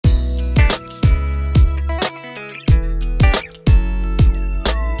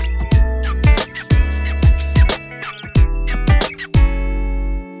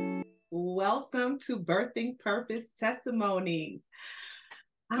to Birthing Purpose Testimonies.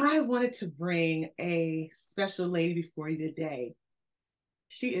 I wanted to bring a special lady before you today.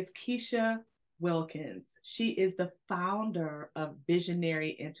 She is Keisha Wilkins. She is the founder of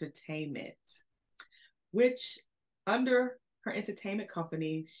Visionary Entertainment, which under her entertainment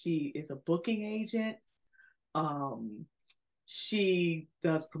company, she is a booking agent. Um, she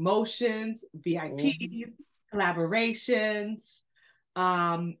does promotions, VIPs, collaborations,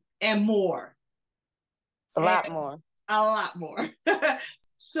 and more. A And lot more. a lot more.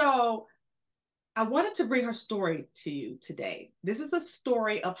 So I wanted to bring her story to you today. This is a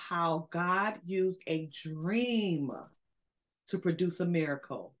story of how God used a dream to produce a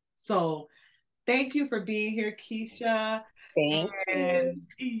miracle. So thank you for being here, Keisha. Thank you. And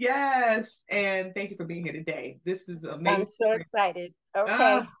yes, and thank you for being here today. This is I'm amazing. so excited.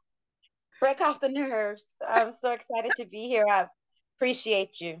 Ah, Okay. Break off the nerves. I'm so excited to be here. I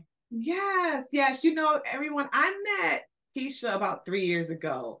appreciate you. yes, yes. You know, everyone, I met Keisha about 3 years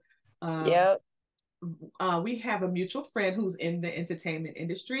ago. Um, Yep. we have a mutual friend who's in the entertainment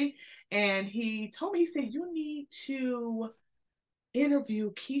industry, and he told me, he said, you need to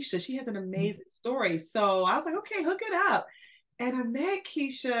interview Keisha. She has an amazing story. So I was like, okay, hook it up. And I met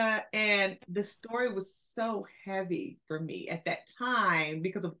Keisha, and the story was so heavy for me at that time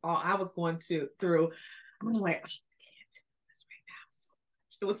because of all I was going to through. I'm like, I can't tell this right now. So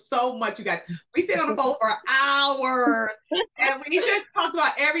much. It was so much, you guys. We stayed on the phone for hours, and we just talked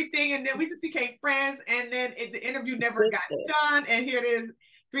about everything, and then we just became friends. And then the interview never got Sister. done, and here it is,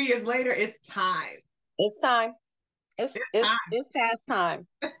 3 years later. It's time. It's time. It's It's it's time. it's past time.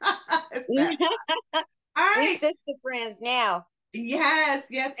 It's bad. We All right. sister friends now. Yes,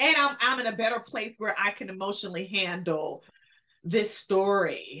 yes. And I'm in a better place where I can emotionally handle this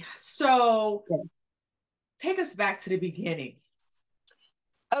story. So take us back to the beginning.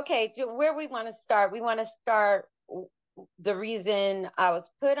 Okay, where we want to start? We want to start the reason I was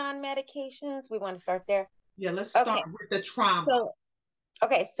put on medications. We want to start there. Yeah, let's Okay. start with the trauma. So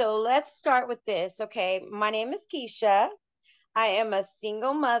so let's start with this. Okay, my name is Keisha. I am a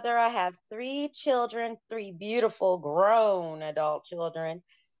single mother. I have three children, three beautiful grown adult children.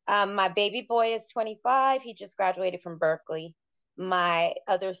 My baby boy is 25. He just graduated from Berkeley. My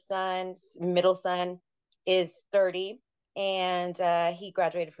other son's middle son is 30, and he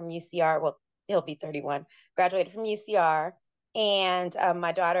graduated from UCR. Well, he'll be 31. Graduated from UCR. And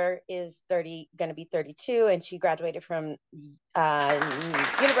my daughter is 30, going to be 32, and she graduated from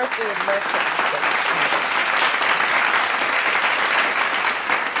University of North Texas State.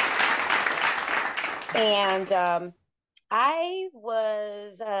 And I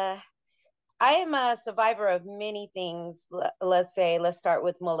am a survivor of many things. Let's start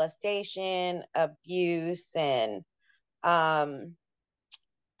with molestation, abuse, and um,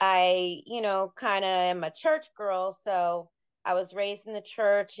 kind of am a church girl. So I was raised in the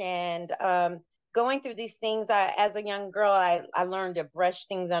church, and going through these things, as a young girl, I learned to brush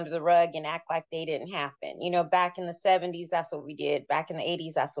things under the rug and act like they didn't happen. Back in the 70s, that's what we did. Back in the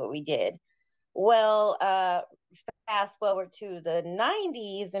 80s, that's what we did. Well, fast forward to the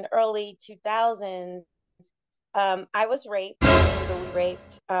 90s and early 2000s, I was raped, brutally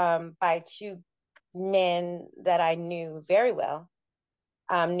raped, by two men that I knew very well.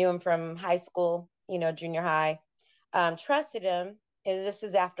 Knew him from high school, junior high. Trusted him. And this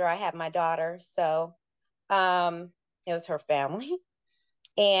is after I had my daughter. So it was her family.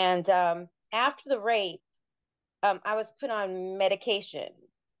 And after the rape, I was put on medication.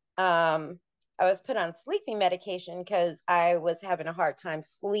 I was put on sleeping medication because I was having a hard time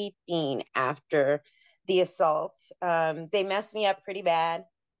sleeping after the assault. They messed me up pretty bad,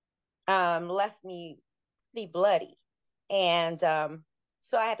 left me pretty bloody. And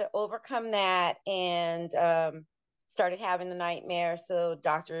so I had to overcome that and started having the nightmare. So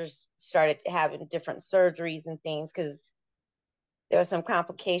doctors started having different surgeries and things because there were some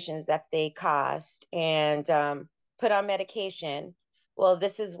complications that they caused, and put on medication. Well,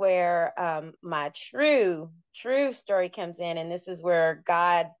 this is where my true story comes in, and this is where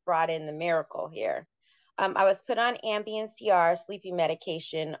God brought in the miracle here. I was put on Ambien CR, sleeping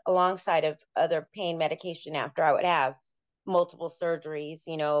medication, alongside of other pain medication after I would have multiple surgeries,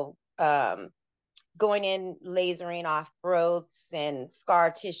 going in, lasering off growths and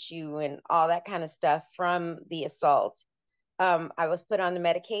scar tissue and all that kind of stuff from the assault. I was put on the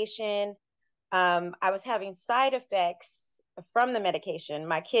medication. I was having side effects from the medication.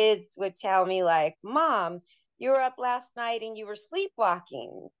 My kids would tell me, like, Mom, you were up last night and you were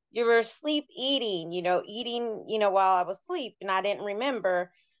sleepwalking. You were sleep eating, while I was asleep, and I didn't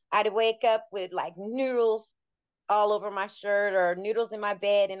remember. I'd wake up with like noodles all over my shirt or noodles in my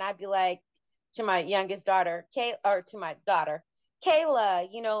bed, and I'd be like, to my youngest daughter, or to my daughter, Kayla,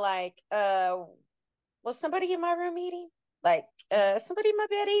 was somebody in my room eating? Like, somebody in my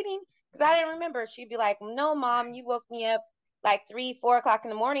bed eating? Because I didn't remember. She'd be like, no, mom, you woke me up like 3, 4 o'clock in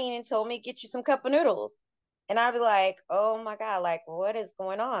the morning and told me to get you some cup of noodles. And I'd be like, oh my God, like, what is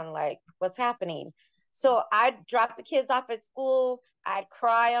going on? Like, what's happening? So I'd drop the kids off at school. I'd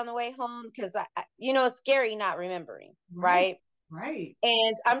cry on the way home because it's scary not remembering, Right. right? Right.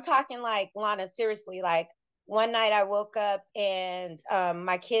 And I'm talking like, Lana, seriously, like one night I woke up and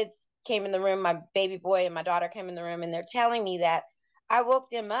my kids came in the room, my baby boy and my daughter came in the room, and they're telling me that I woke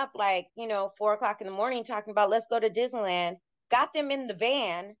them up like, 4 o'clock in the morning talking about let's go to Disneyland, got them in the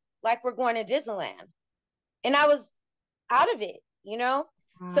van like we're going to Disneyland. And I was out of it. Wow.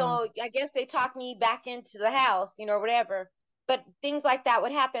 So I guess they talked me back into the house, whatever. But things like that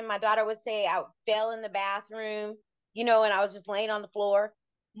would happen. My daughter would say I fell in the bathroom, and I was just laying on the floor,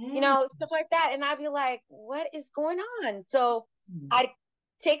 Mm. stuff like that. And I'd be like, what is going on? So Mm. I'd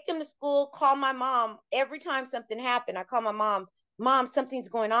take them to school, call my mom. Every time something happened, I call my mom, something's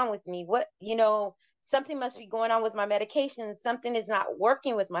going on with me. Something must be going on with my medication. Something is not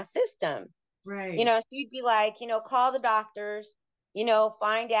working with my system. Right. She'd be like, call the doctors,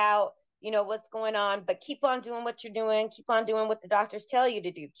 find out, what's going on, but keep on doing what you're doing. Keep on doing what the doctors tell you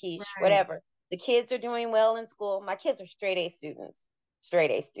to do, Keish, Right. whatever. The kids are doing well in school. My kids are straight A students,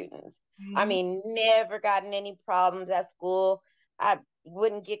 straight A students. I Mm. mean, never gotten any problems at school. I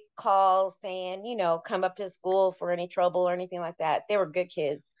wouldn't get calls saying, come up to school for any trouble or anything like that. They were good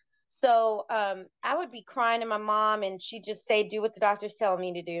kids. So I would be crying to my mom, and she'd just say, do what the doctor's telling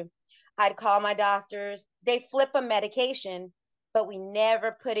me to do. I'd call my doctors. They flip a medication, but we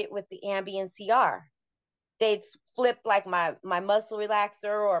never put it with the Ambien CR. They'd flip like my muscle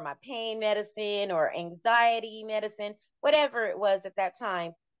relaxer or my pain medicine or anxiety medicine, whatever it was at that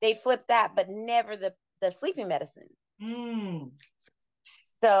time. They flipped that, but never the sleeping medicine. Mm.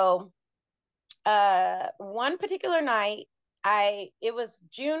 So one particular night, it was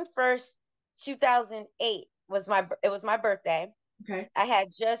June 1st, 2008 it was my birthday. Okay. I had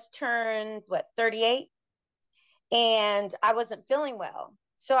just turned 38, and I wasn't feeling well.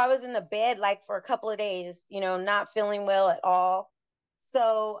 So I was in the bed like for a couple of days, not feeling well at all.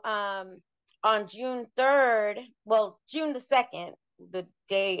 So on June 3rd, well, June the 2nd, the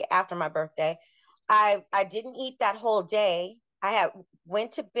day after my birthday, I didn't eat that whole day. I had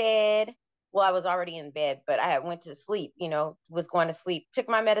went to bed. Well, I was already in bed, but I had went to sleep, was going to sleep. Took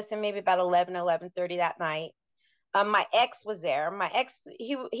my medicine maybe about 11:30 that night. My ex was there. My ex,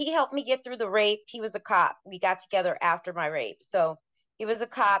 he helped me get through the rape. He was a cop. We got together after my rape. So he was a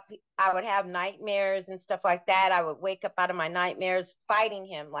cop. I would have nightmares and stuff like that. I would wake up out of my nightmares fighting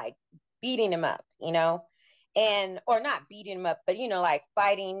him, like beating him up, and or not beating him up, but like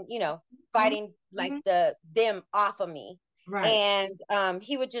fighting, fighting like Mm-hmm. them off of me. Right. And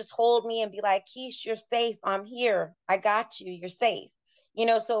he would just hold me and be like, Keish, you're safe. I'm here. I got you. You're safe.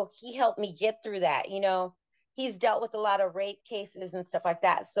 So he helped me get through that. He's dealt with a lot of rape cases and stuff like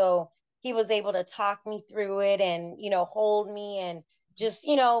that. So he was able to talk me through it and, hold me and just,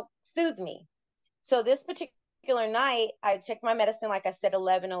 soothe me. So this particular night, I took my medicine, like I said,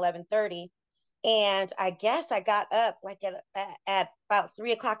 11:30. And I guess I got up like at about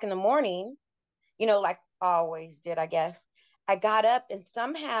 3 o'clock in the morning, like I always did, I guess. I got up and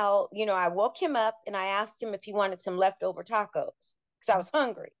somehow, I woke him up and I asked him if he wanted some leftover tacos because I was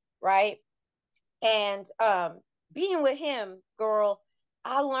hungry, right? And being with him, girl,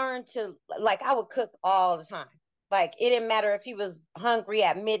 I learned to, like, I would cook all the time. Like it didn't matter if he was hungry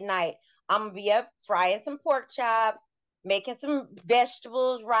at midnight. I'm gonna be up frying some pork chops, making some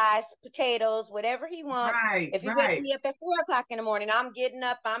vegetables, rice, potatoes, whatever he want. Right. If he wake Right. me up at 4 o'clock in the morning, I'm getting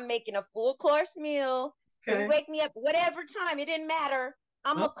up, I'm making a full course meal. If he Okay. wake me up whatever time, it didn't matter,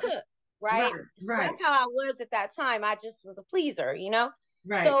 I'm gonna Okay. cook, right? Right. So Right. that's how I was at that time. I just was a pleaser.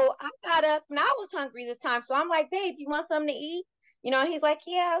 Right. So I got up and I was hungry this time. So I'm like, babe, you want something to eat? He's like,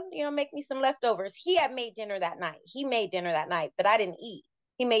 yeah, make me some leftovers. He had made dinner that night. He made dinner that night, but I didn't eat.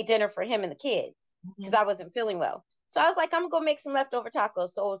 He made dinner for him and the kids because Mhm. I wasn't feeling well. So I was like, I'm gonna go make some leftover tacos.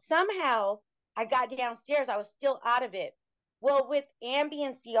 So somehow I got downstairs. I was still out of it. Well, with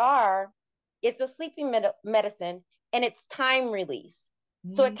Ambien CR, it's a sleeping medicine and it's time release.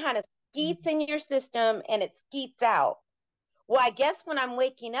 So it Mhm. kind of skeets in your system and it skeets out. Well, I guess when I'm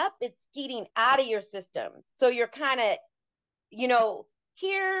waking up, it's skeeting out of your system. So you're kind of, you know,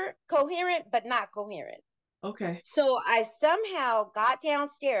 here coherent, but not coherent. Okay. So I somehow got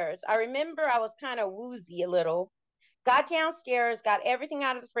downstairs. I remember I was kind of woozy a little. Got downstairs, got everything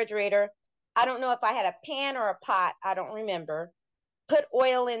out of the refrigerator. I don't know if I had a pan or a pot. I don't remember. Put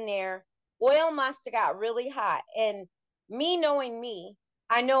oil in there, oil must have got really hot. And me knowing me,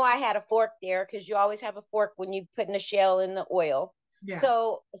 I know I had a fork there because you always have a fork when you put in a shell in the oil. Yeah.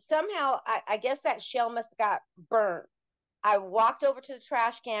 So somehow I guess that shell must have got burnt. I walked over to the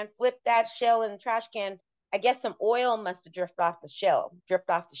trash can, flipped that shell in the trash can. I guess some oil must have dripped off the shell.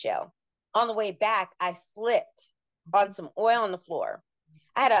 On the way back, I slipped on some oil on the floor.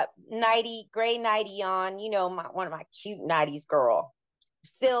 I had a nighty, gray nighty on, one of my cute nighties, girl,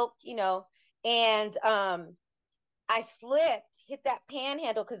 silk, and I slipped, hit that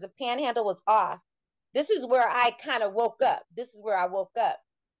panhandle because the panhandle was off. This is where I kind of woke up. This is where I woke up.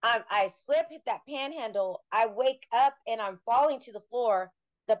 I slip, hit that panhandle. I wake up and I'm falling to the floor.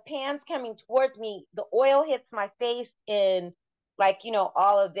 The pan's coming towards me. The oil hits my face and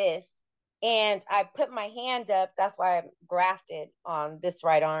all of this. And I put my hand up. That's why I'm grafted on this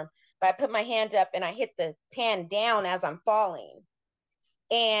right arm. But I put my hand up and I hit the pan down as I'm falling.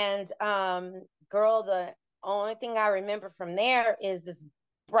 And girl, the only thing I remember from there is this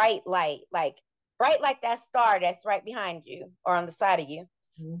bright light, like bright like that star that's right behind you or on the side of you.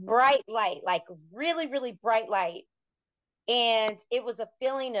 Mm-hmm. Bright light, like really, really bright light. And it was a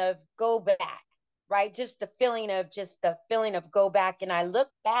feeling of go back, right? Just the feeling of go back. And I look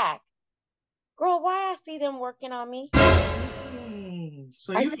back, girl, why I see them working on me?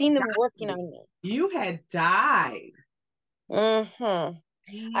 So I you seen them working died. on me. You had died. Mm-hmm.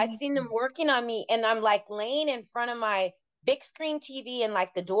 I Mm. seen them working on me, and I'm like laying in front of my big screen TV in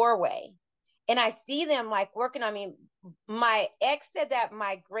like the doorway, and I see them like working on me. My ex said that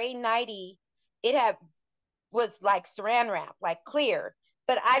my gray nightie, it had was like saran wrap, like clear.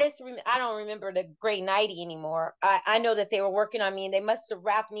 But I don't remember the gray nightie anymore. I know that they were working on me, and they must have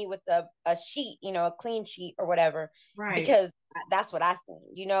wrapped me with a sheet, a clean sheet or whatever, Right. because that's what I seen.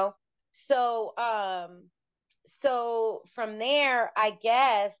 So so from there, I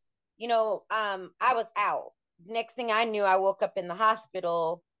guess, I was out. Next thing I knew, I woke up in the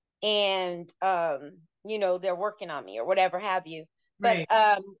hospital and they're working on me or whatever have you. But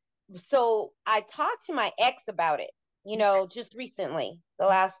Right. so I talked to my ex about it, just recently, the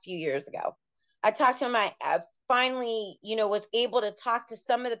last few years ago. I talked to him. I finally, was able to talk to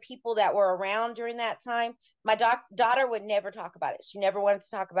some of the people that were around during that time. My daughter would never talk about it. She never wanted to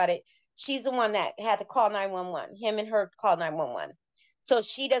talk about it. She's the one that had to call 911. Him and her called 911. So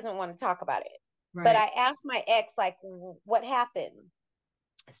she doesn't want to talk about it. But Right. I asked my ex, like, what happened?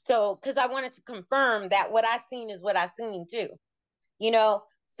 So, because I wanted to confirm that what I seen is what I seen too,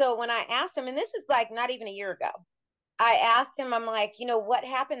 So when I asked him, and this is like not even a year ago, I asked him, I'm like, what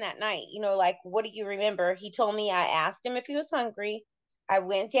happened that night? Like, what do you remember? He told me. I asked him if he was hungry. I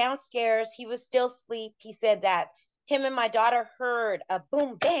went downstairs. He was still asleep. He said that him and my daughter heard a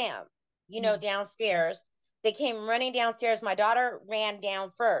boom, bam, downstairs. They came running downstairs. My daughter ran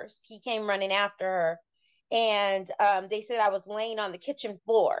down first. He came running after her. And they said I was laying on the kitchen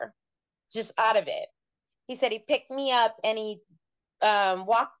floor, just out of it. He said he picked me up and he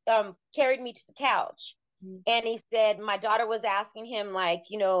carried me to the couch. Mm. And he said my daughter was asking him, like,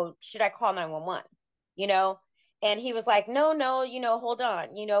 should I call 911? You know, and he was like, no, no, hold on.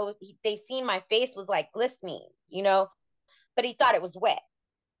 They seen my face was like glistening, but he thought it was wet.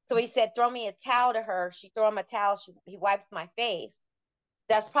 So he said, throw me a towel to her. She threw him a towel. He wipes my face.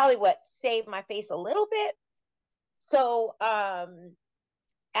 That's probably what saved my face a little bit. So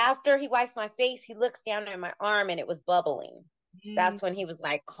after he wipes my face, he looks down at my arm and it was bubbling. Mm. That's when he was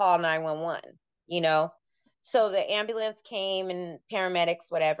like, call 911, you know? So the ambulance came and paramedics,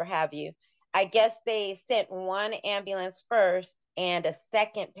 whatever have you. I guess they sent one ambulance first and a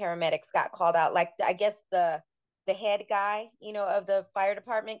second paramedics got called out. Like, I guess the head guy, of the fire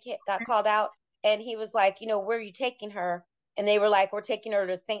department got called out. And he was like, where are you taking her? And they were like, we're taking her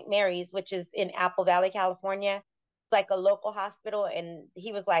to St. Mary's, which is in Apple Valley, California, like a local hospital. And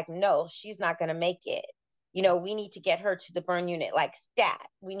he was like, no, she's not going to make it. We need to get her to the burn unit like stat.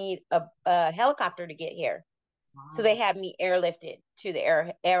 We need a helicopter to get here. So they Wow. had me airlifted to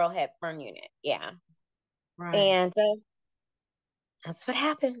the Arrowhead burn unit. Yeah. Right. And that's what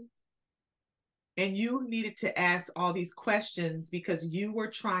happened. And you needed to ask all these questions because you were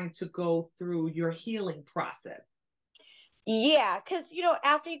trying to go through your healing process. Yeah. Cause,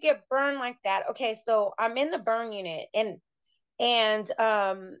 after you get burned like that, okay, so I'm in the burn unit and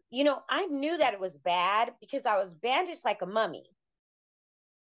I knew that it was bad because I was bandaged like a mummy.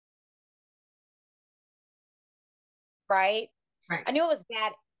 Right. Right. I knew it was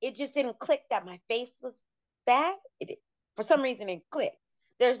bad. It just didn't click that my face was bad. For some reason it clicked.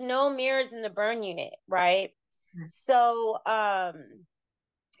 There's no mirrors in the burn unit, right? So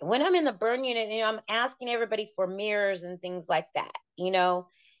when I'm in the burn unit, I'm asking everybody for mirrors and things like that,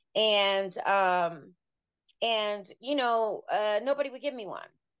 And nobody would give me one.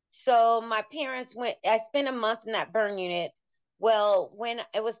 So my parents went. I spent a month in that burn unit. Well, when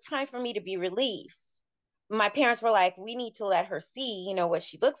it was time for me to be released, my parents were like, we need to let her see, what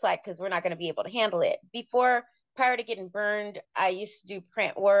she looks like, because we're not going to be able to handle it. Prior to getting burned, I used to do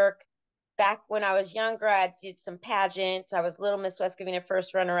print work. Back when I was younger, I did some pageants. I was Little Miss West Covina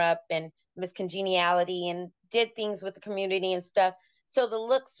first runner up and Miss Congeniality, and did things with the community and stuff. So the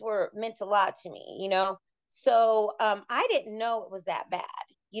looks meant a lot to me. So I didn't know it was that bad.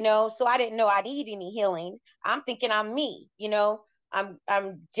 So I didn't know I need any healing. I'm thinking I'm me.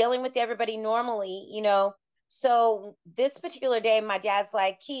 I'm dealing with everybody normally. So this particular day, my dad's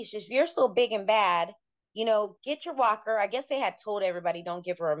like, Keisha, if you're so big and bad, get your walker. I guess they had told everybody don't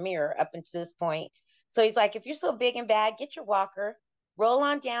give her a mirror up until this point. So he's like, if you're so big and bad, get your walker, roll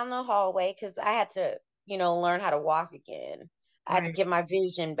on down the hallway, because I had to, learn how to walk again. I had to Right. get my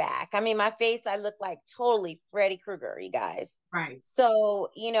vision back. I mean, my face, I look like totally Freddy Krueger, you guys. Right. So,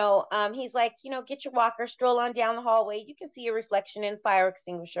 he's like, get your walker, stroll on down the hallway. You can see your reflection in the fire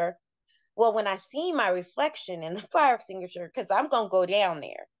extinguisher. Well, when I see my reflection in the fire extinguisher, because I'm going to go down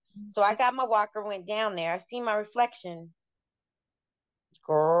there. So I got my walker, went down there. I see my reflection.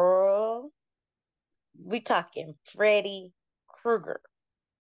 Girl, we talking Freddy Krueger.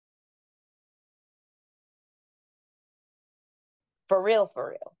 For real,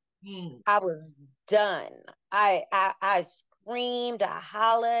 for real. Mm. I was done. I screamed, I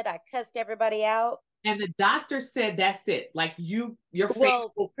hollered, I cussed everybody out. And the doctor said that's it. Like your face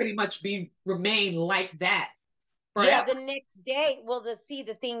Well, will pretty much remain like that yeah, forever. the next day, well, the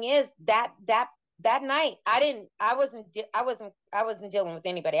thing is that night, I wasn't dealing with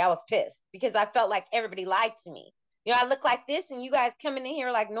anybody. I was pissed because I felt like everybody lied to me. I look like this, and you guys coming in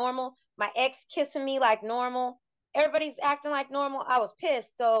here like normal. My ex kissing me like normal. Everybody's acting like normal. I was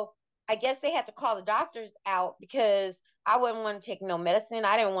pissed. So I guess they had to call the doctors out because I wouldn't want to take no medicine.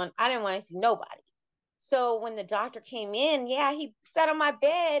 I didn't want to see nobody. So when the doctor came in, yeah, he sat on my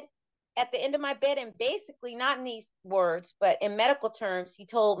bed, at the end of my bed, and basically, not in these words, but in medical terms, he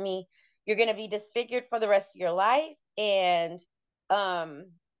told me, you're going to be disfigured for the rest of your life, and um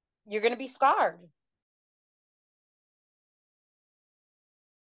you're going to be scarred,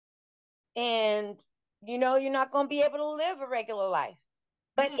 and you're not going to be able to live a regular life,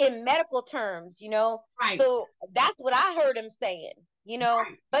 but Mm. in medical terms. Right. So that's what I heard him saying,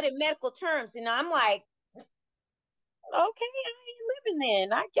 Right. but in medical terms, and I'm like, okay, I ain't living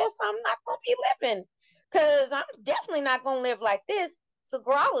then. I guess I'm not gonna be living, because I'm definitely not gonna live like this. So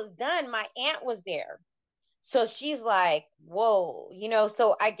girl, I was done. My aunt was there. So she's like, whoa.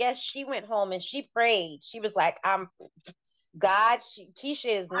 So I guess she went home and she prayed. She was like, Keisha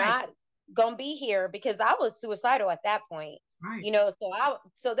is Right. not gonna be here, because I was suicidal at that point. Right.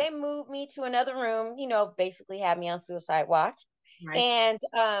 So they moved me to another room, basically had me on suicide watch. Right. And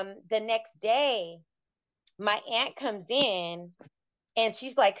the next day, my aunt comes in, and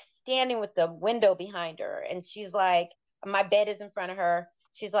she's like standing with the window behind her, and she's like, my bed is in front of her.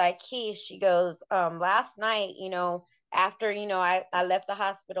 She's like, she goes, last night, after I left the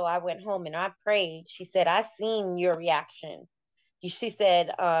hospital, I went home and I prayed. She said, I seen your reaction. She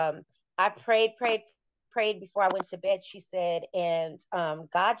said, I prayed before I went to bed. She said, and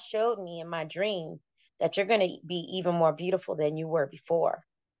God showed me in my dream that you're going to be even more beautiful than you were before.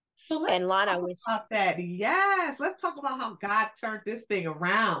 So let's And Lana, talk about that. Yes, let's talk about how God turned this thing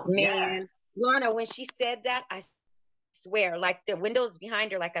around. Yes. man, Lana, when she said that, I swear, like the windows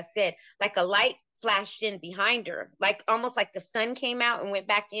behind her, like I said, like a light flashed in behind her, like almost like the sun came out and went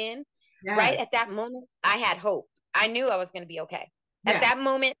back in. Right Yes. at that moment, I had hope. I knew I was going to be okay. At Yes. that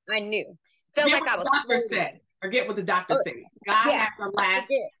moment, I knew. Felt Forget like what I the was doctor floating. said. Forget what the doctor Oh, said. God yeah, has the I last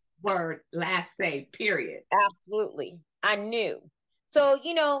forget. word, last say, period. Absolutely. I knew. So,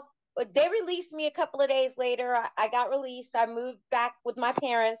 they released me a couple of days later. I got released. I moved back with my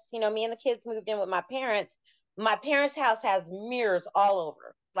parents. Me and the kids moved in with my parents. My parents' house has mirrors all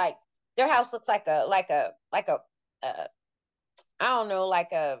over. Like their house looks like a I don't know,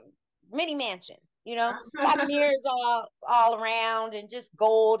 like a mini mansion. Got mirrors all around, and just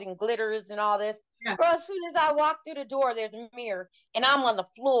gold and glitters and all this. Yeah. Girl, as soon as I walk through the door, there's a mirror, and I'm on the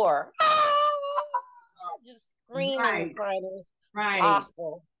floor. Just screaming and Right. crying. It was Right.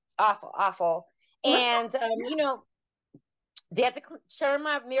 awful, awful, awful. So let's And they had to turn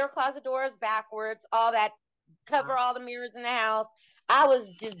my mirror closet doors backwards, all that, cover all the mirrors in the house. I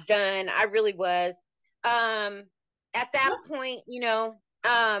was just done. I really was. Um, at that point,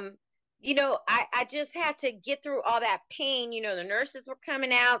 I just had to get through all that pain. The nurses were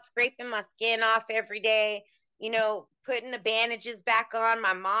coming out, scraping my skin off every day. putting the bandages back on.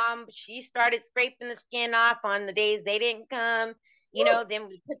 My mom, she started scraping the skin off on the days they didn't come. Then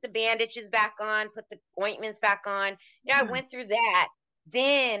we put the bandages back on, put the ointments back on. I went through that.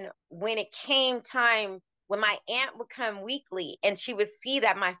 Then when it came time, when my aunt would come weekly and she would see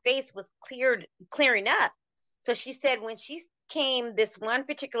that my face was clearing up. So she said when she came this one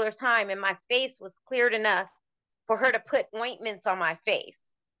particular time and my face was cleared enough for her to put ointments on my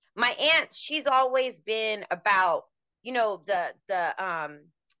face. My aunt, she's always been about, the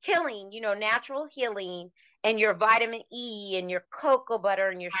healing, natural healing, and your vitamin E and your cocoa butter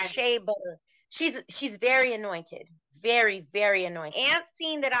and your shea butter. She's very anointed, very, very anointed. Aunt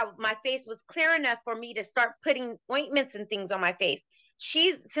seen that my face was clear enough for me to start putting ointments and things on my face.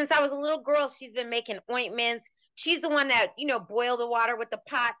 Since I was a little girl, she's been making ointments. She's the one that, boil the water with the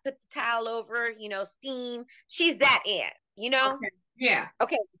pot, put the towel over, steam. She's that aunt, Okay. Yeah.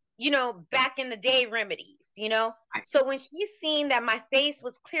 Okay. Back in the day remedies, So when she seen that my face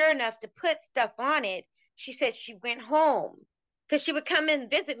was clear enough to put stuff on it, she said she went home because she would come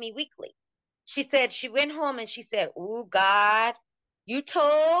and visit me weekly. She said she went home and she said, "Oh, God, you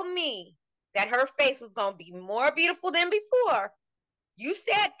told me that her face was going to be more beautiful than before. You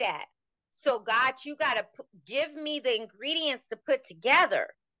said that. So, God, you got to give me the ingredients to put together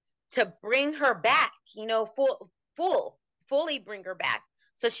to bring her back, fully bring her back."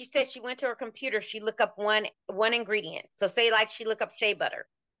 So she said she went to her computer. She looked up one ingredient. So say like she looked up shea butter.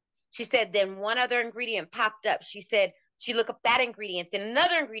 She said then one other ingredient popped up. She said she looked up that ingredient. Then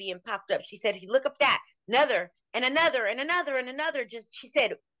another ingredient popped up. She said he look up that, another, and another, and another, and another. Just she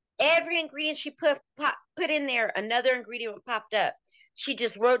said every ingredient she put in there, another ingredient popped up. She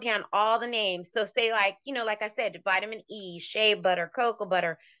just wrote down all the names. So say like, like I said, vitamin E, shea butter, cocoa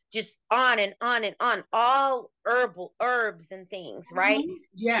butter, just on and on and on, all herbs and things, right?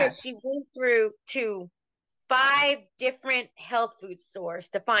 Yes. So she went through to 5 different health food stores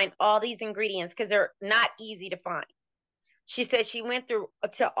to find all these ingredients because they're not easy to find. She said she went through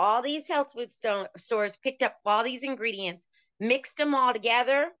to all these health food stores, picked up all these ingredients, mixed them all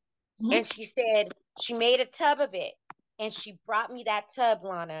together, and she said she made a tub of it. And she brought me that tub,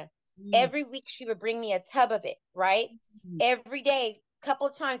 Lana. Every week she would bring me a tub of it, right? Every day, couple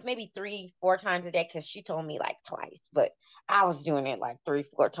of times, maybe 3-4 times a day, because she told me like twice, but I was doing it like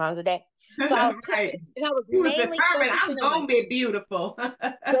 3-4 times a day. So I was and I was mainly determined. I'm focusing on gonna be beautiful.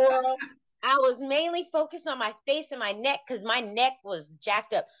 girl. I was mainly focused on my face and my neck because my neck was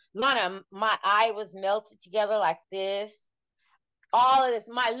jacked up. Lana, my eye was melted together like this. All of this,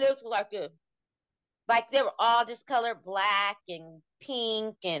 my lips were like this. Like they were all discolored black and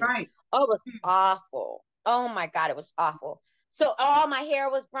pink and oh, it was awful. Oh my God, it was awful. So all my hair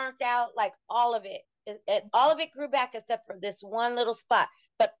was burnt out, like all of it. All of it grew back except for this one little spot,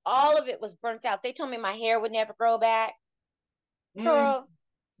 but all of it was burnt out. They told me my hair would never grow back. Girl,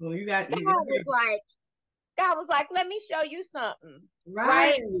 so you got God was like, let me show you something.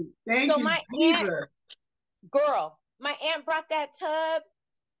 Right. Thank so you, my Jesus. my aunt brought that tub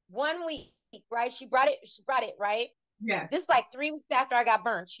 1 week, right? She brought it, right? Yes. This is like 3 weeks after I got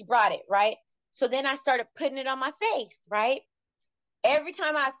burned. She brought it, right? So then I started putting it on my face, right? Every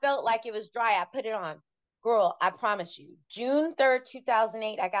time I felt like it was dry, I put it on. Girl, I promise you, June 3rd,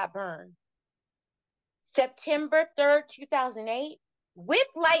 2008, I got burned. September 3rd, 2008, with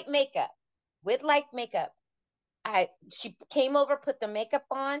light makeup, she came over, put the makeup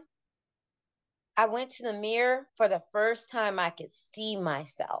on. I went to the mirror for the first time I could see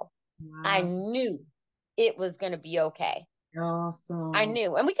myself. Wow. I knew it was going to be okay. Awesome. I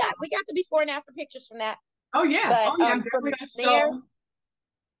knew. And we got the before and after pictures from that. Oh yeah. But from there,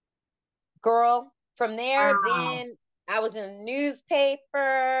 girl, from there, then I was in a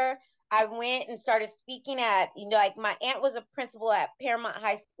newspaper. I went and started speaking at, like my aunt was a principal at Paramount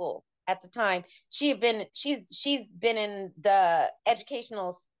High School at the time. She's been in the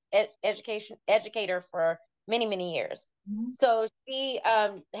educator for many, many years. So she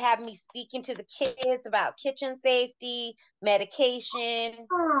had me speaking to the kids about kitchen safety, medication.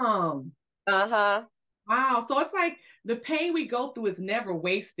 Wow. So it's like the pain we go through is never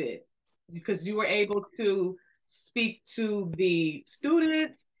wasted because you were able to speak to the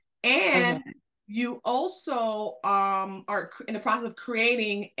students and you also are in the process of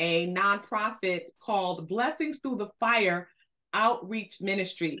creating a nonprofit called Blessings Through the Fire Outreach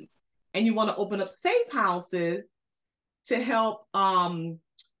Ministry. And you want to open up safe houses to help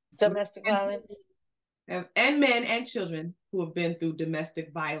domestic violence and men and children who have been through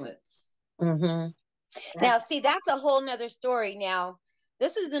domestic violence. Now, see, that's a whole nother story. Now,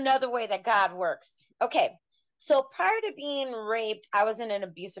 this is another way that God works. Okay. So prior to being raped, I was in an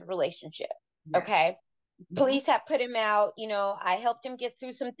abusive relationship. Okay. Police had put him out. I helped him get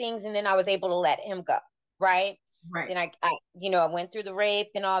through some things, and then I was able to let him go. Right. Right. Then I went through the rape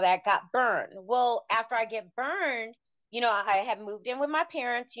and all that, got burned. Well, after I get burned, I had moved in with my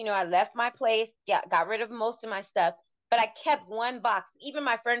parents. I left my place, got rid of most of my stuff, but I kept one box, even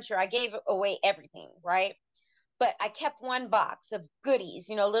my furniture. I gave away everything, right? But I kept one box of goodies,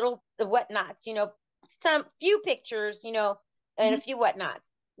 little the whatnots, some few pictures, and a few whatnots.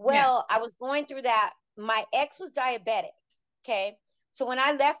 Yeah. Well, I was going through that. My ex was diabetic. Okay. So when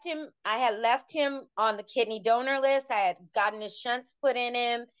I left him, I had left him on the kidney donor list. I had gotten his shunts put in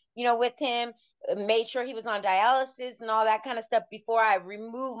him, with him, made sure he was on dialysis and all that kind of stuff before I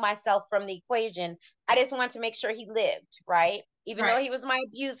removed myself from the equation. I just wanted to make sure he lived, right? Even Right. though he was my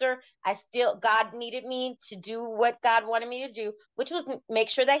abuser, God needed me to do what God wanted me to do, which was make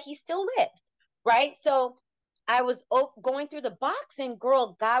sure that he still lived, right? So I was going through the box, and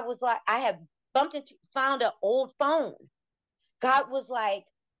girl, God was like, I had found an old phone. God was like,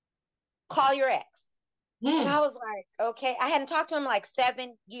 call your ex. And I Mm. was like, okay. I hadn't talked to him like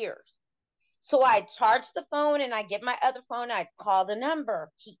 7 years. So I charged the phone and I get my other phone. I call the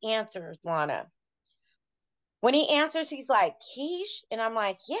number. He answers, Lana. When he answers, he's like, Keish. And I'm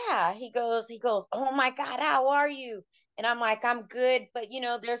like, yeah. He goes, oh my God, how are you? And I'm like, I'm good. But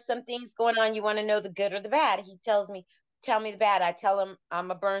there's some things going on. You want to know the good or the bad? He tells me, tell me the bad. I tell him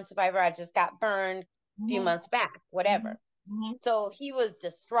I'm a burn survivor. I just got burned a few months back, whatever. Mm-hmm. So he was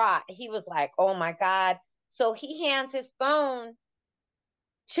distraught. He was like, oh my God. So he hands his phone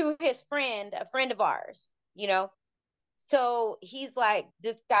to his friend, a friend of ours. So he's like,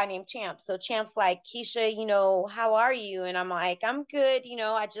 this guy named Champ. So Champ's like, Keisha, how are you? And I'm like, I'm good.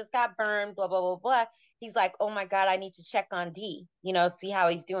 I just got burned, blah, blah, blah, blah. He's like, oh my God, I need to check on D, see how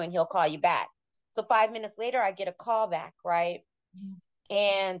he's doing. He'll call you back. So 5 minutes later, I get a call back, right?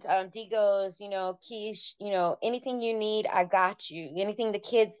 And D goes, Keish, anything you need, I got you. Anything the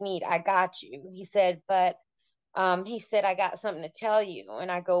kids need, I got you. He said, but he said, I got something to tell you. And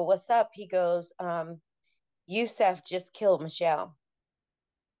I go, what's up? He goes, Yusef just killed Michelle.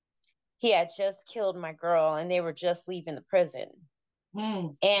 He had just killed my girl, and they were just leaving the prison.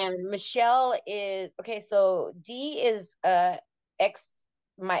 Mm. And Michelle is okay. So D is my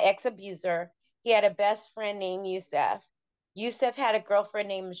ex abuser. He had a best friend named Yusef. Yusef had a girlfriend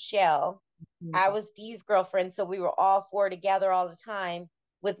named Michelle. I was Dee's girlfriend, so we were all four together all the time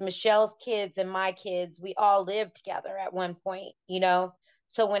with Michelle's kids and my kids. We all lived together at one point.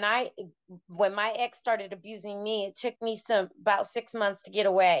 So when my ex started abusing me, it took me about 6 months to get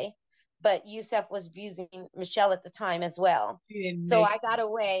away. But Yusef was abusing Michelle at the time as well. She didn't So make. I got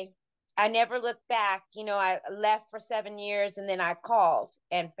away. I never looked back. I left for 7 years, and then I called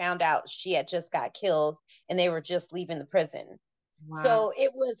and found out she had just got killed and they were just leaving the prison. Wow. So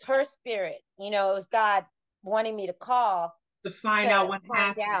it was her spirit, it was God wanting me to call To find to out what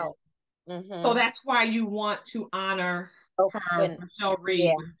find happened. out. So Mm-hmm. that's why you want to honor her, Open. Michelle Yeah.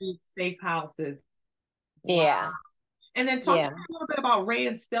 Reed, with these safe houses. Wow. Yeah. And then talk to Yeah. me a little bit about Ray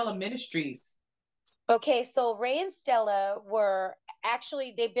and Stella Ministries. Okay. So Ray and Stella were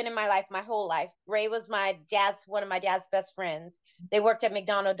actually, they've been in my life my whole life. Ray was one of my dad's best friends. They worked at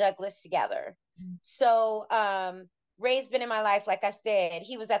McDonnell Douglas together. So, Ray's been in my life. Like I said,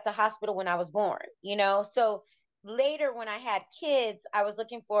 he was at the hospital when I was born. So later when I had kids, I was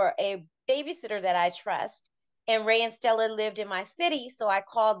looking for a babysitter that I trust. And Ray and Stella lived in my city. So I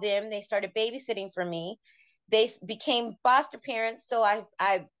called them. They started babysitting for me. They became foster parents. So I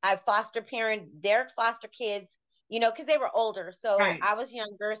foster parent their foster kids, because they were older. So Right, I was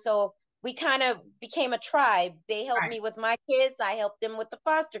younger. So we kind of became a tribe. They helped right, me with my kids. I helped them with the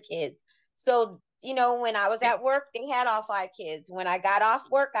foster kids. So, when I was at work, they had all five kids. When I got off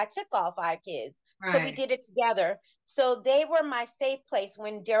work, I took all five kids. So we right. did it together. So they were my safe place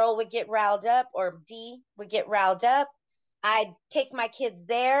when Daryl would get riled up or D would get riled up. I'd take my kids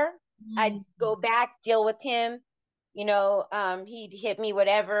there. I'd Mm. go back, deal with him. He'd hit me,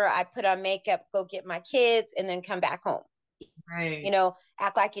 whatever. I put on makeup, go get my kids, and then come back home. Right,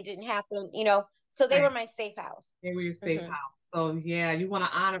 Act like it didn't happen. So they were right. my safe house. They were your safe Hmm. house. So yeah, you want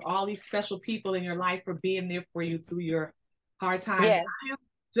to honor all these special people in your life for being there for you through your hard times. Yeah. I am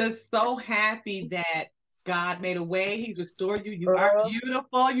just so happy that God made a way. He restored you. You are Girl,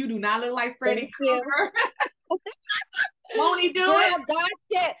 beautiful. You do not look like Freddie thank you. Krueger. Won't he do Girl, it? God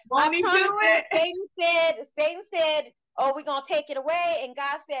said, I Won't he do promise you, it? Satan said, oh, we're gonna take it away. And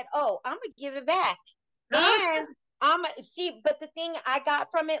God said, oh, I'm gonna give it back. And but the thing I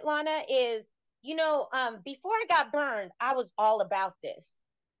got from it, Lana, is, before I got burned, I was all about this,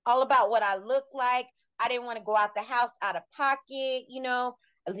 all about what I looked like. I didn't want to go out the house out of pocket, you know,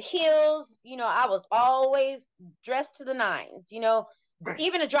 heels, you know, I was always dressed to the nines, you know, Right.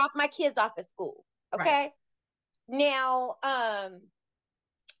 even to drop my kids off at school. Okay. Right. Now,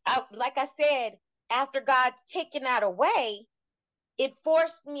 like I said, after God taking that away, it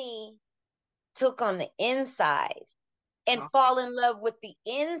forced me to look on the inside and fall in love with the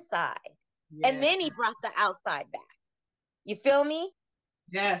inside. Yeah. And then he brought the outside back. You feel me?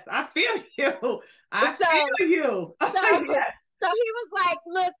 Yes, I feel you. I feel you. So he was like,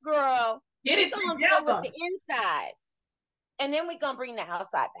 look, girl, we're going to deal with the inside. And then we're going to bring the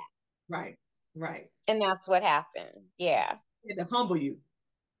outside back. Right. And that's what happened. Yeah. Had to humble you.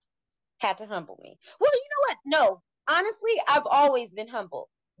 Had to humble me. Well, you know what? No, honestly, I've always been humble.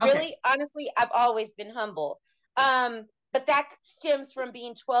 Okay. Really, honestly, I've always been humble. But that stems from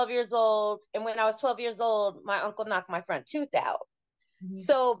being 12 years old. And when I was 12 years old, my uncle knocked my front tooth out. Mm-hmm.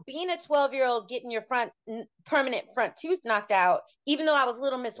 So being a 12-year-old, getting your permanent front tooth knocked out, even though I was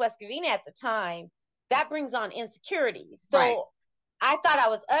Little Miss West Covina at the time, that brings on insecurities. So I thought I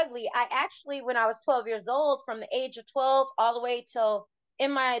was ugly. I actually, when I was 12 years old, from the age of 12 all the way till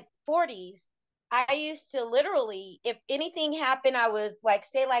in my 40s, I used to literally, if anything happened, I was like,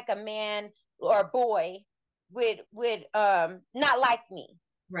 say like a man or a boy would not like me.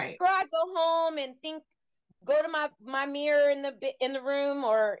 Right. Or I'd go home and go to my mirror in the room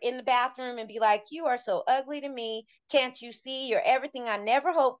or in the bathroom and be like, you are so ugly to me. Can't you see? You're everything I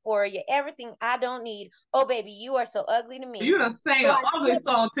never hoped for. You're everything I don't need. Oh, baby, you are so ugly to me. You done sang an ugly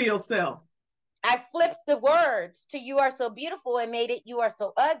song to yourself. I flipped the words to you are so beautiful and made it you are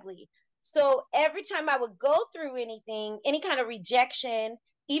so ugly. So every time I would go through anything, any kind of rejection,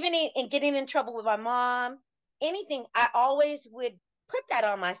 even in getting in trouble with my mom, anything, I always would put that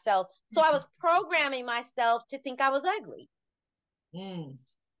on myself. So I was programming myself to think I was ugly.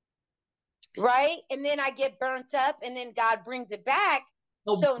 Right? And then I get burnt up and then God brings it back.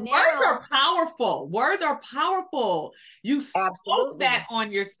 So words now, are powerful. Words are powerful. You spoke that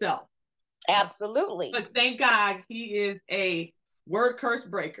on yourself. Absolutely. But thank God he is a word curse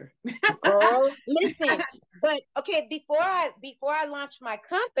breaker. Girl, listen, but okay, before I launched my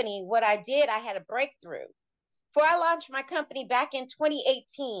company, what I did, I had a breakthrough. Before I launched my company back in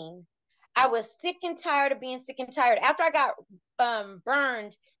 2018, I was sick and tired of being sick and tired. After I got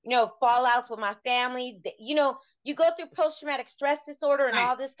burned, you know, fallouts with my family, you know, you go through post-traumatic stress disorder and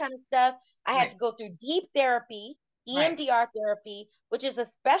all this kind of stuff. I had to go through deep therapy, EMDR therapy, which is a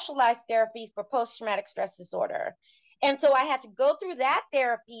specialized therapy for post-traumatic stress disorder. And so I had to go through that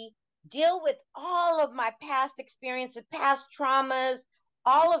therapy, deal with all of my past experiences, past traumas,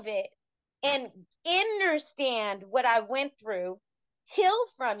 all of it, and understand what I went through, heal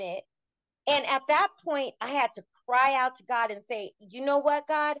from it. And at that point, I had to cry out to God and say, you know what,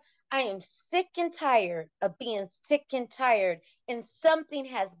 God? I am sick and tired of being sick and tired, and something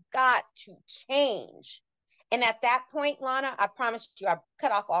has got to change. And at that point, Lana, I promised you, I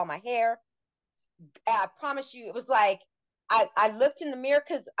cut off all my hair. I promise you, it was like, I looked in the mirror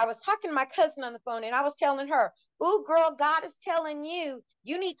because I was talking to my cousin on the phone and I was telling her, ooh, girl, God is telling you,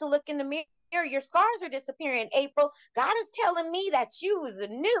 you need to look in the mirror. Your scars are disappearing, April. God is telling me that you is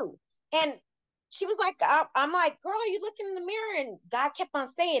new. And she was like, I'm like, girl, you looking in the mirror? And God kept on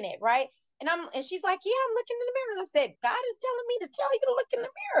saying it, right? And she's like, yeah, I'm looking in the mirror. And I said, God is telling me to tell you to look in the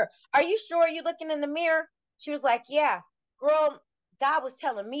mirror. Are you sure you're looking in the mirror? She was like, yeah, girl, God was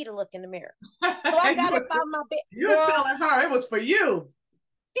telling me to look in the mirror. So I got up out of my bed. You're telling her it was for you.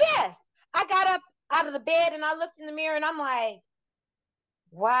 Yes. I got up out of the bed and I looked in the mirror and I'm like,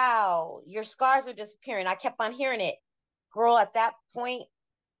 wow, your scars are disappearing. I kept on hearing it. Girl, at that point,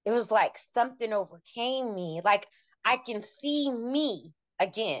 it was like something overcame me. Like I can see me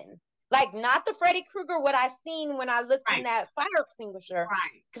again. Like not the Freddy Krueger, what I seen when I looked in that fire extinguisher.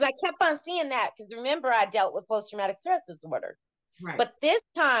 Right. Because I kept on seeing that. Because remember, I dealt with post-traumatic stress disorder. Right. But this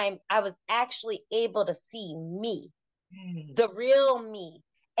time I was actually able to see me, the real me,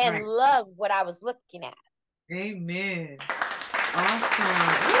 and love what I was looking at. Amen. Awesome.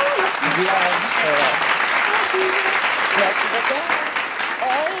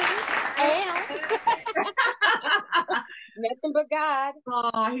 Nothing but God.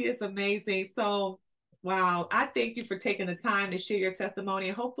 Oh, he is amazing. So, wow. I thank you for taking the time to share your testimony.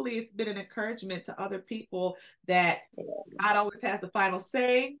 And hopefully it's been an encouragement to other people that God always has the final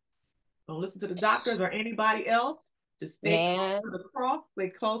say. Don't listen to the doctors or anybody else. Just stay close to the cross, stay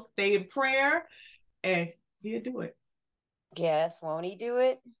close, stay in prayer, and he'll do it. Yes, won't he do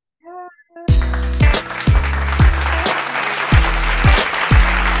it?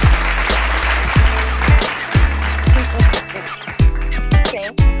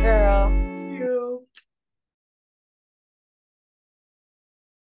 Thank you.